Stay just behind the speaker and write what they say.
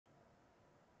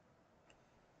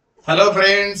Hello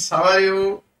friends, how are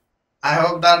you? I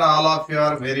hope that all of you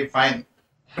are very fine.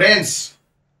 Friends,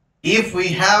 if we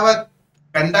have a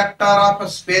conductor of a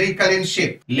spherical in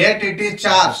shape, let it is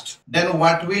charged, then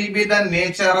what will be the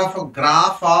nature of a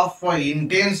graph of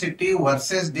intensity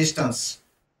versus distance?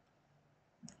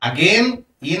 Again,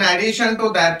 in addition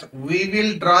to that, we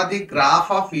will draw the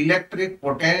graph of electric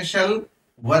potential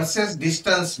versus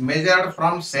distance measured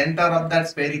from center of that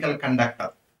spherical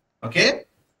conductor. Okay?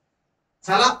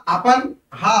 चला आपण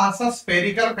हा असा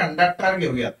spherical conductor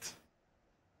घेऊयात.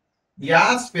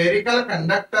 या spherical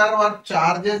conductor वर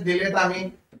charges दिलेत आम्ही.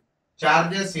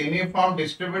 Charges uniform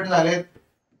distribute झालेत.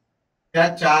 त्या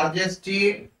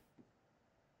चार्जेसची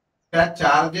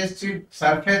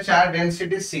सरफेस चार्ज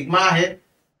डेन्सिटी सिग्मा आहे.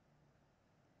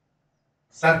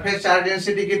 सरफेस चार्ज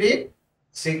डेन्सिटी किती?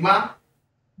 सिग्मा.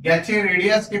 याची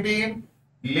रेडियस किती?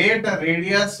 लेट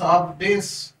रेडियस ऑफ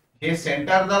दिस, हे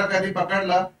सेंटर जर कधी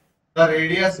पकडलं तर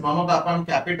रेडियस म्हणून आपण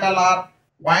कॅपिटल आर.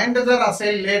 पॉइंट जर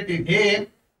असेल लेट इथे,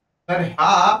 तर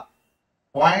हा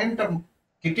पॉइंट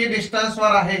किती डिस्टन्स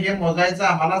वर आहे हे मोजायचं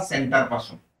आम्हाला सेंटर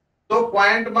पासून. तो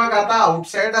पॉइंट मग आता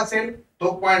आउटसाइड असेल,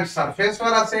 तो पॉइंट सरफेस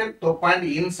वर असेल, तो पॉइंट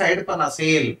इनसाइड पण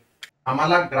असेल.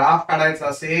 आम्हाला ग्राफ काढायचा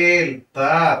असेल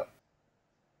तर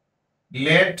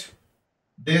let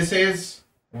this is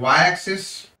y axis,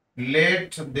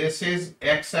 let this is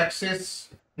x axis.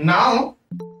 Now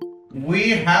we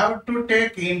have to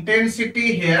take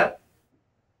intensity here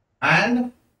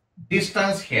and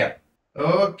distance here.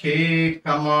 Okay,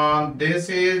 come on. This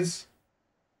is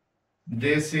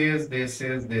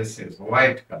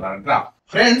white color graph.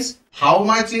 Friends, how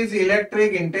much is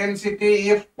electric intensity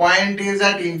if point is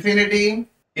at infinity?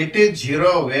 It is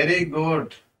 0. Very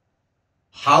good.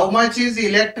 How much is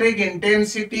electric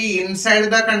intensity inside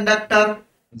the conductor?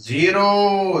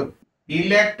 0.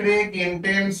 Electric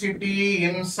intensity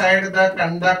inside the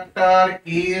conductor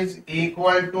is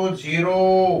equal to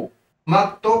 0. मग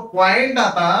तो point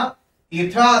आता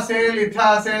इथं असेल, इथं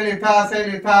असेल, इथं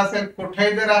असेल, इथं असेल,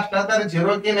 कुठे जर असला तर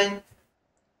 0 की नाही.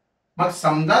 मग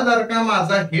समजा जर का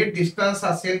माझा हे डिस्टन्स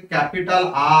असेल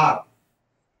कॅपिटल आर,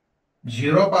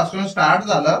 0 पासून स्टार्ट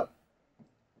झालं,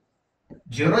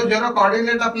 0 0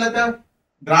 कोऑर्डिनेट अपना था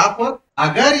ग्राफ पर.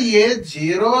 अगर ये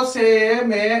 0 से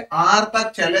मैं आर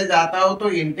तक चले जाता हूं तो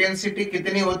इंटेंसिटी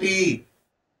कितनी होती?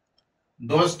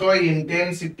 दोस्तों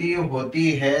इंटेंसिटी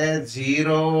होती है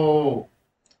 0.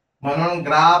 म्हणून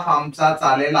ग्राफ आमचा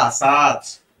चालेल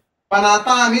असाच. पण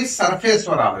आता आम्ही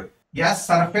सरफेसवर आलोय. या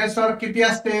सरफेसवर किती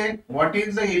असते? What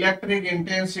is the electric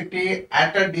intensity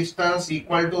at a distance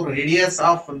equal to radius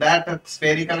of that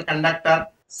spherical conductor?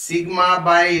 Sigma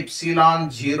by epsilon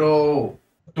 0.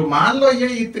 तो मान लो ये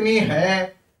इतनी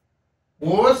है,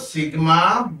 वो सिग्मा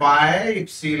बाय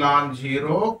एप्सिलॉन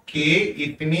 0 के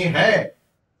इतनी है.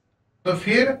 तो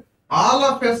फिर all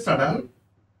of a sudden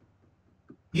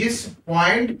is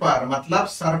point पर, मतलब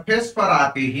सरफेस पर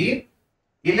आते ही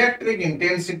इलेक्ट्रिक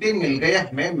इंटेंसिटी मिल गई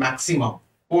हमें मैक्सिमम.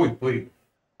 हुई.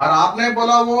 और आपने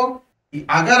बोला वो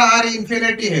अगर आर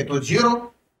इंफिनिटी है तो 0,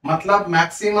 मतलब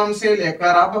मैक्सिमम से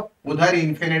लेकर अब उधर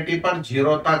इंफिनिटी पर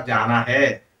 0 तक जाना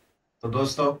है. तो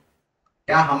दोस्तों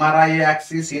क्या हमारा ये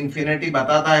एक्सिस इंफिनिटी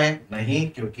बताता है? नहीं,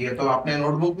 क्योंकि ये तो अपने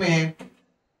नोटबुक में है.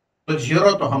 तो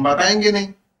 0 तो हम बताएंगे नहीं,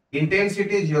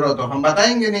 इंटेंसिटी 0 तो हम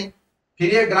बताएंगे नहीं.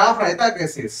 फिर ये ग्राफ रहता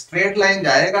कैसे? स्ट्रेट लाइन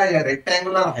जाएगा या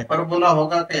रेक्टेंगुलर हाइपरबोला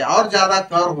होगा कि और ज्यादा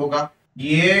कर्व होगा?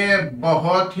 ये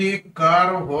बहुत ही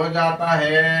कर्व हो जाता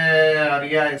है और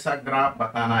ये ऐसा ग्राफ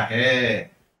बताना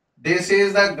है. दिस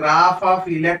is the graph of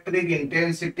electric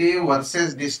intensity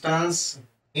versus distance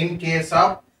in case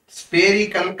of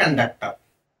spherical conductor.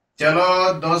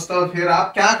 चलो दोस्तों, फिर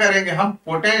आप क्या करेंगे? हम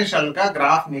पोटेंशियल का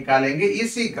ग्राफ निकालेंगे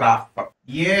इसी ग्राफ पर.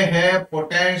 ये है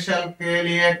पोटेंशियल के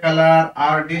लिए कलर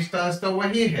और डिस्टन्स तो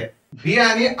वही है. व्ही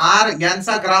आणि आर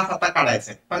यांचा ग्राफ आता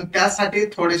काढायचा आहे, पण त्यासाठी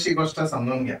थोडीशी गोष्ट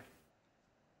समजून घ्या.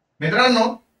 मित्रांनो,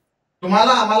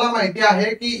 तुम्हाला आम्हाला माहिती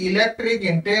आहे की electric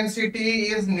intensity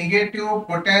is negative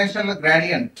potential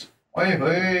gradient. होय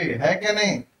होय, है की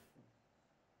नाही?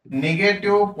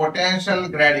 Negative potential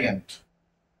gradient.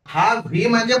 हा व्ही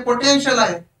म्हणजे पोटेंशियल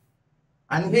आहे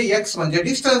आणि हे एक्स म्हणजे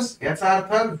डिस्टन्स. याचा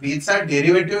अर्थ व्ही चा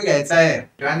डेरिव्हेटिव्ह घ्यायचा आहे.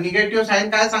 तेव्हा निगेटिव्ह साइन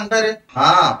काय सांगता रे?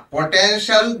 हा,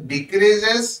 potential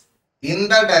decreases in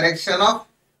the direction of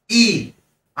E.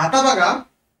 आता बघा,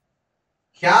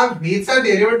 ह्या व्ही चा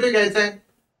डेरिव्हेटिव्ह घ्यायचा आहे,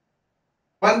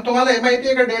 पण तुम्हाला हे माहिती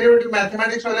आहे का डेरिव्हेटिव्ह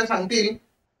मॅथमॅटिक्स वाले सांगतील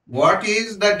what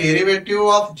is the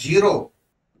derivative of 0?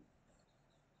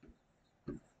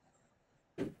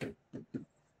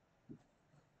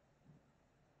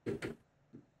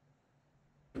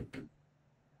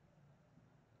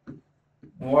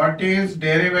 What is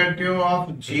derivative of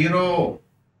 0?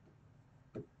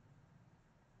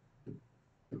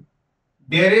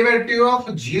 Derivative of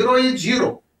zero is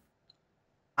zero.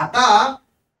 आता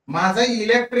माझं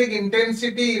electric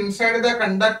intensity inside the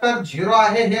conductor zero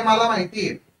आहे हे मला माहिती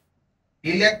आहे.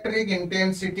 Electric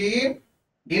intensity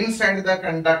inside the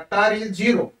conductor is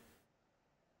zero.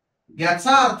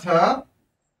 याचा अर्थ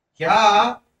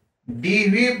ह्या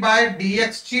डीव्ही बाय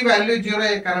डीएक्स ची व्हॅल्यू झिरो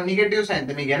आहे, कारण निगेटिव्ह साईन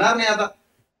तर मी घेणार नाही. आता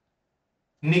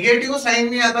निगेटिव्ह साईन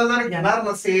मी आता जर घेणार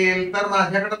नसेल तर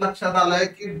माझ्याकडे लक्षात आलंय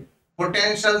की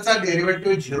पोटेन्शियलचा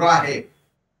डेरिव्हेटिव्ह झिरो आहे,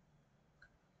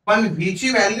 पण व्ही ची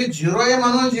व्हॅल्यू झिरो आहे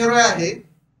म्हणून झिरो आहे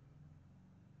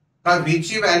का व्ही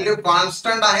ची व्हॅल्यू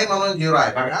कॉन्स्टंट आहे म्हणून झिरो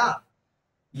आहे? बघा,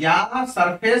 या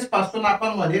सरफेस पासून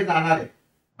आपण मध्ये जाणार आहे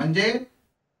म्हणजे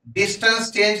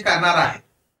डिस्टन्स चेंज करणार आहे.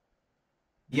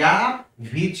 या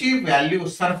व्ही ची व्हॅल्यू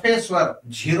सरफेसवर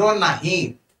झिरो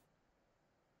नाही.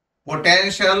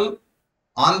 Potential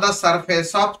on the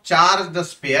surface of charge the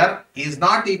sphere is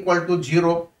not equal to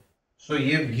zero. So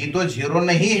ये v तो झिरो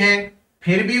नहीं है,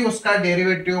 फिर भी उसका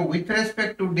derivative with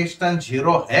respect to distance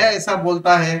zero है ऐसा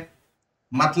बोलता है.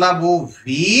 मतलब वो v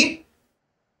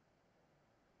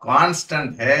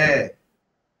कांस्टेंट है.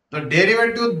 तो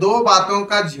डेरिवेटिव दो बातों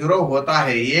का झिरो होता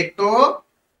है. एक तो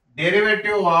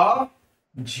derivative of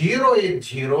zero is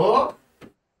zero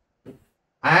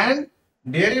end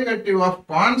derivative of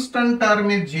constant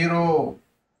term is zero.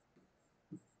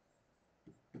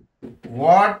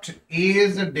 What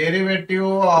is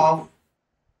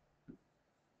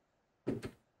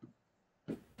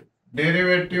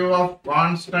derivative of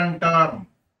constant term?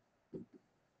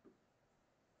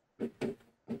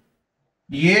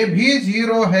 ये भी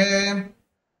झिरो है.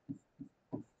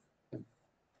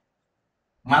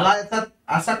 मला याचा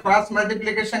असा क्रॉस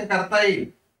मल्टिप्लिकेशन करता येईल.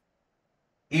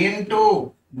 Into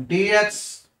dx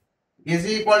is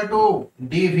equal to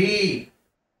dv.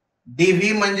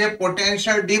 DV म्हणजे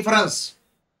पोटेन्शियल डिफरन्स.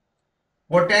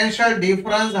 पोटेन्शियल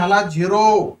डिफरन्स झाला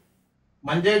झिरो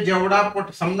म्हणजे जेवढा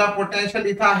समजा पोटेन्शियल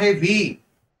इथं आहे व्ही,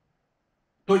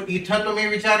 तो इथं तुम्ही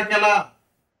विचार केला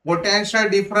पोटेन्शियल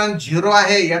डिफरन्स झिरो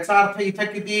आहे, याचा अर्थ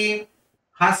इथं किती?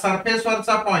 हा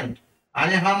सरफेसवरचा पॉइंट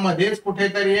आणि हा मध्येच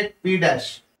कुठेतरी एक P dash.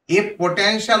 If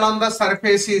potential on the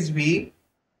surface is V,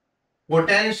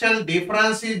 potential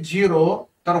difference is zero,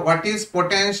 तर what is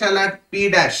potential at P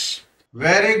dash?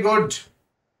 Very good.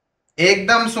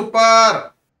 एकदम super.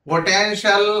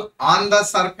 Potential on the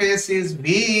surface is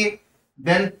V.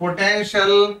 Then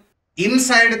potential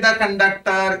inside the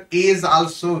conductor is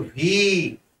also V.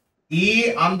 E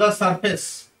on the surface.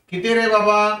 किती रे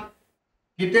बाबा?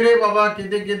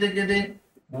 किती?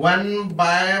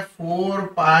 1/4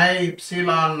 pi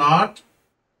epsilon naught.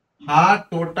 हा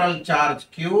total charge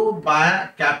Q by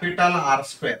capital R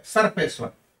square surface वर.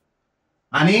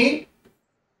 आणि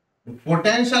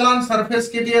potential on surface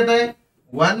किती येत आहे?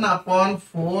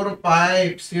 1/4 pi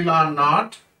epsilon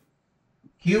naught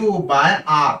Q bye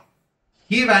R.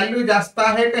 ही value जास्त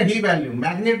आहे का ही व्हॅल्यू?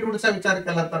 मॅग्निट्यूडचा विचार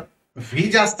केला तर V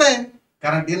जास्त आहे,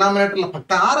 कारण डिनॉमिनेटरला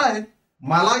फक्त R आहे.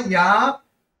 मला या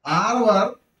R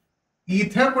वर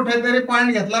इथे कुठेतरी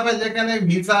पॉइंट घेतला पाहिजे का नाही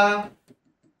V चा?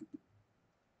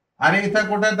 आणि इथे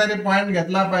कुठेतरी पॉइंट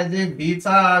घेतला पाहिजे V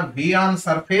चा. V on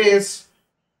surface.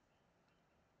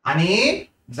 आणि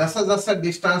जसं जसं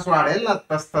डिस्टन्स वाढेल ना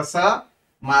तसं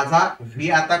माझा व्ही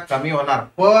आता कमी होणार.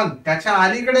 पण त्याच्या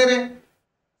अलीकडे रे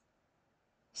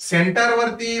सेंटर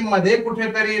वरती मध्ये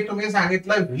कुठेतरी तुम्ही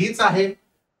सांगितलं व्हीच आहे,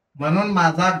 म्हणून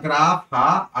माझा ग्राफ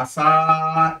हा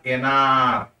असा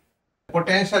येणार.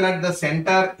 Potential at the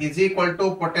centre is equal to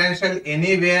potential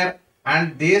anywhere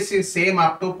and this is same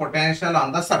up to potential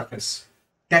on the surface.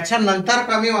 त्याच्यानंतर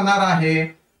कमी होणार आहे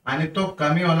आणि तो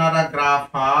कमी होणारा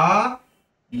ग्राफ हा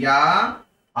या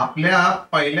आपल्या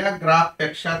पहिल्या ग्राफ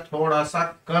पेक्षा थोडासा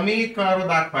कमी कर्व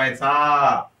दाखवायचा.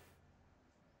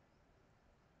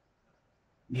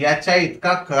 याच्या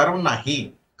इतका कर्व नाही,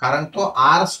 कारण तो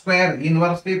R square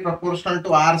inversely proportional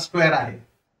to R square आहे.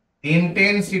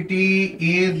 Intensity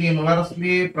is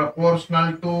inversely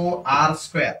proportional to R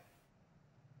square.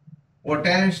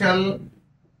 Potential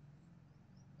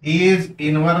is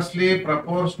inversely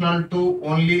proportional to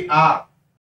only R.